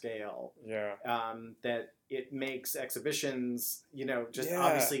 single scale, that it makes exhibitions,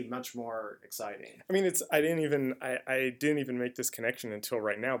 obviously much more exciting. I mean, I didn't even make this connection until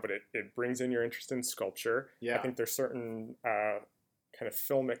right now, but it brings in your interest in sculpture. I think there's certain kind of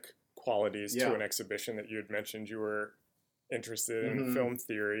filmic qualities to an exhibition that you had mentioned. You were interested in film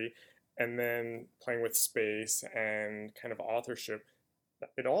theory, and then playing with space and kind of authorship.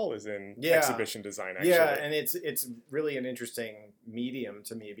 It all is in exhibition design, actually. Yeah, and it's really an interesting medium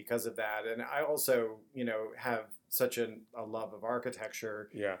to me because of that. And I also, have such a love of architecture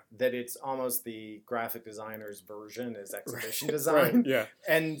that it's almost the graphic designer's version is exhibition design.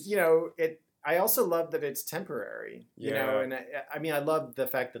 And, I also love that it's temporary, and I mean, I love the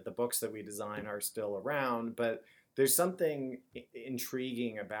fact that the books that we design are still around, but there's something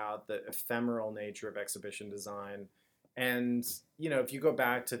intriguing about the ephemeral nature of exhibition design. And, if you go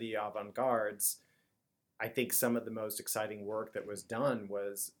back to the avant-gardes, I think some of the most exciting work that was done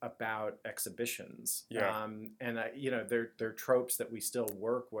was about exhibitions. And, they're tropes that we still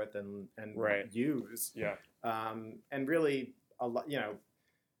work with and use. And really, a lot,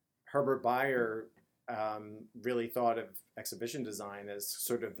 Herbert Bayer really thought of exhibition design as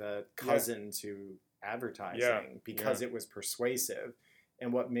sort of the cousin to advertising because it was persuasive.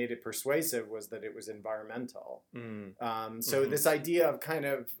 And what made it persuasive was that it was environmental. So this idea of kind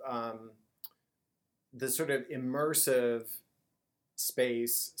of the sort of immersive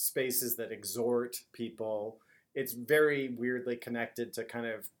spaces that exhort people, it's very weirdly connected to kind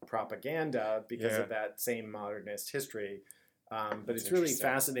of propaganda because of that same modernist history. But it's really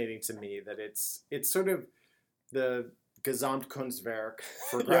fascinating to me that it's sort of the Gesamtkunstwerk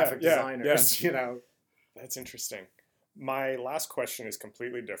for graphic designers, That's interesting. My last question is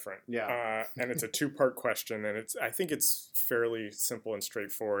completely different. And it's a two-part question, and I think it's fairly simple and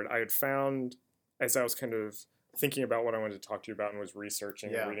straightforward. I had found, as I was kind of thinking about what I wanted to talk to you about and was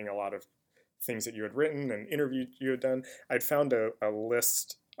researching and reading a lot of things that you had written and interviews you had done, I'd found a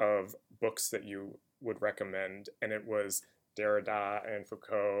list of books that you would recommend, and it was Derrida and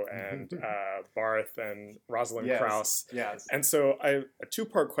Foucault and Barthes and Rosalind Krauss. And so a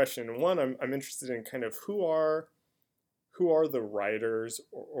two-part question. One, I'm interested in kind of who are the writers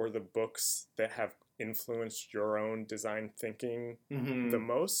or the books that have influenced your own design thinking the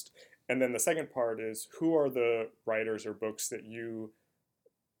most? And then the second part is, who are the writers or books that you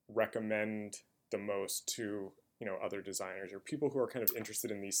recommend the most to other designers or people who are kind of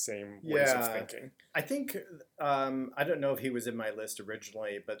interested in these same ways of thinking? I think, I don't know if he was in my list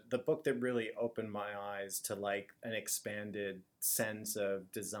originally, but the book that really opened my eyes to like an expanded sense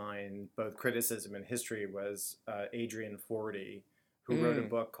of design, both criticism and history, was Adrian Forty, who wrote a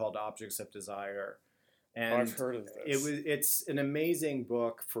book called Objects of Desire. And I've heard of this. It's an amazing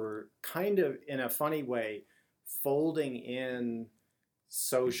book for kind of, in a funny way, folding in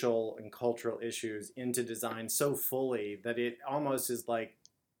social and cultural issues into design so fully that it almost is like,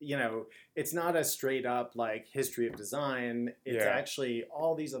 it's not a straight up like history of design. It's actually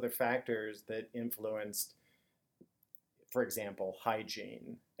all these other factors that influenced, for example,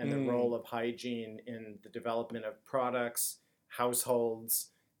 hygiene and the role of hygiene in the development of products,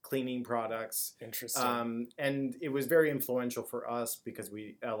 households, cleaning products. Interesting. And it was very influential for us because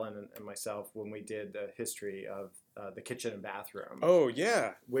Ellen and myself, when we did the history of the kitchen and bathroom. Oh,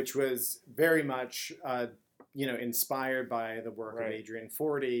 yeah. Which was very much, inspired by the work of Adrian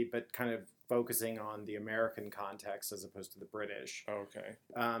Forty, but kind of focusing on the American context as opposed to the British. Okay.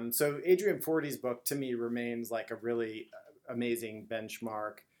 So Adrian Forty's book, to me, remains like a really amazing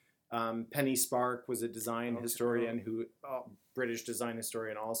benchmark. Penny Spark was a design historian British design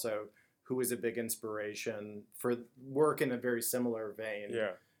historian also, who was a big inspiration for work in a very similar vein.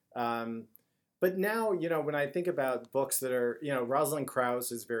 Yeah. But now, when I think about books that are, Rosalind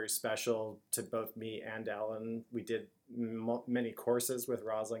Krauss is very special to both me and Ellen. We did many courses with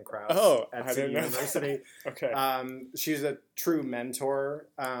Rosalind Krauss at City University. Okay. She's a true mentor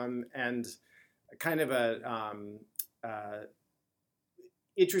and kind of a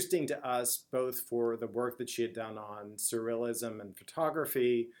interesting to us both for the work that she had done on surrealism and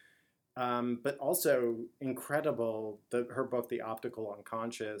photography, but also incredible. Her book, The Optical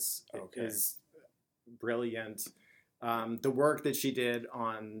Unconscious, is brilliant. The work that she did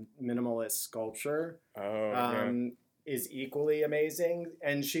on minimalist sculpture is equally amazing.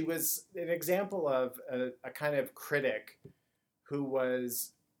 And she was an example of a kind of critic who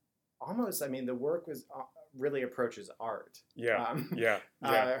was almost, the work was really approaches art.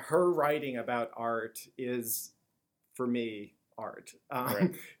 Her writing about art is, for me, art.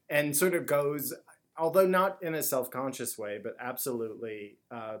 And sort of goes, although not in a self-conscious way, but absolutely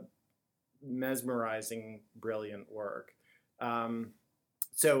mesmerizing, brilliant work.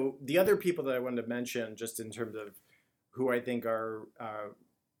 So the other people that I wanted to mention, just in terms of who I think are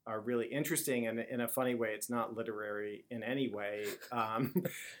really interesting, and in a funny way, it's not literary in any way,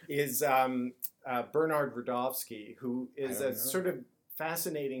 is Bernard Rudofsky, who is a sort of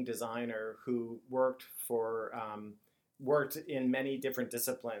fascinating designer who worked in many different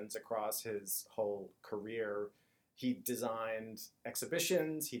disciplines across his whole career. He designed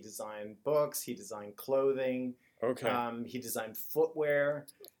exhibitions, he designed books, he designed clothing, he designed footwear,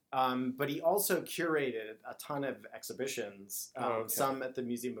 but he also curated a ton of exhibitions, some at the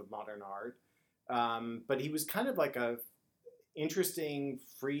Museum of Modern Art. But he was kind of like a interesting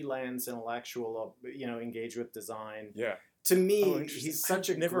freelance intellectual, engaged with design. Yeah. To me, he's such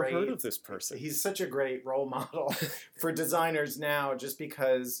a never heard of this person. He's such a great role model for designers now, just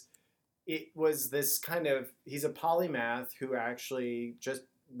because it was this kind of, he's a polymath who actually just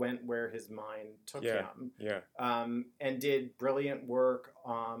went where his mind took him. And did brilliant work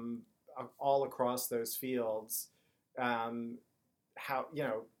all across those fields. An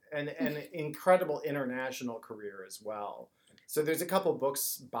incredible international career as well. So there's a couple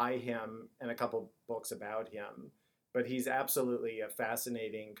books by him and a couple books about him. But he's absolutely a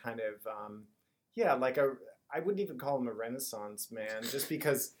fascinating kind of, I wouldn't even call him a Renaissance man, just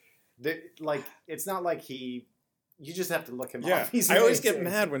because, it's not like you just have to look him up. I always get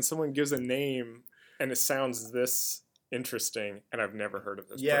mad when someone gives a name and it sounds this interesting, and I've never heard of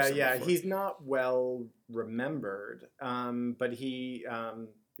this person before. He's not well remembered, but he's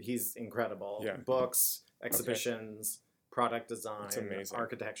incredible. Yeah. Books, exhibitions, product design,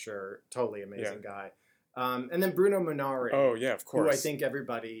 architecture, totally amazing guy. And then Bruno Munari. Oh, yeah, of course. Who I think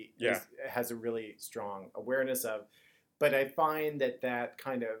everybody has a really strong awareness of. But I find that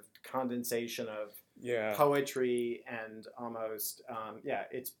kind of condensation of poetry and almost,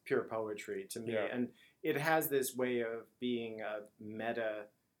 it's pure poetry to me. Yeah. And it has this way of being a meta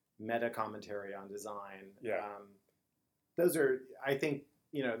commentary on design. Yeah. Those are, I think,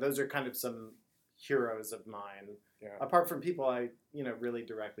 those are kind of some heroes of mine. Yeah. Apart from people I, really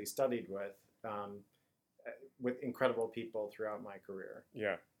directly studied with incredible people throughout my career.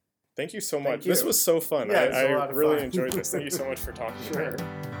 Yeah. Thank you so much. This was so fun. Yeah, I really enjoyed this. Thank you so much for talking to me.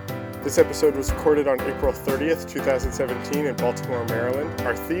 This episode was recorded on April 30th, 2017 in Baltimore, Maryland.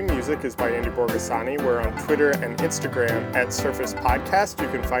 Our theme music is by Andy Borgasani. We're on Twitter and Instagram at Surface Podcast. You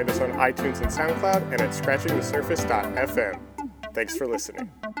can find us on iTunes and SoundCloud and at scratchingthesurface.fm. Thanks for listening.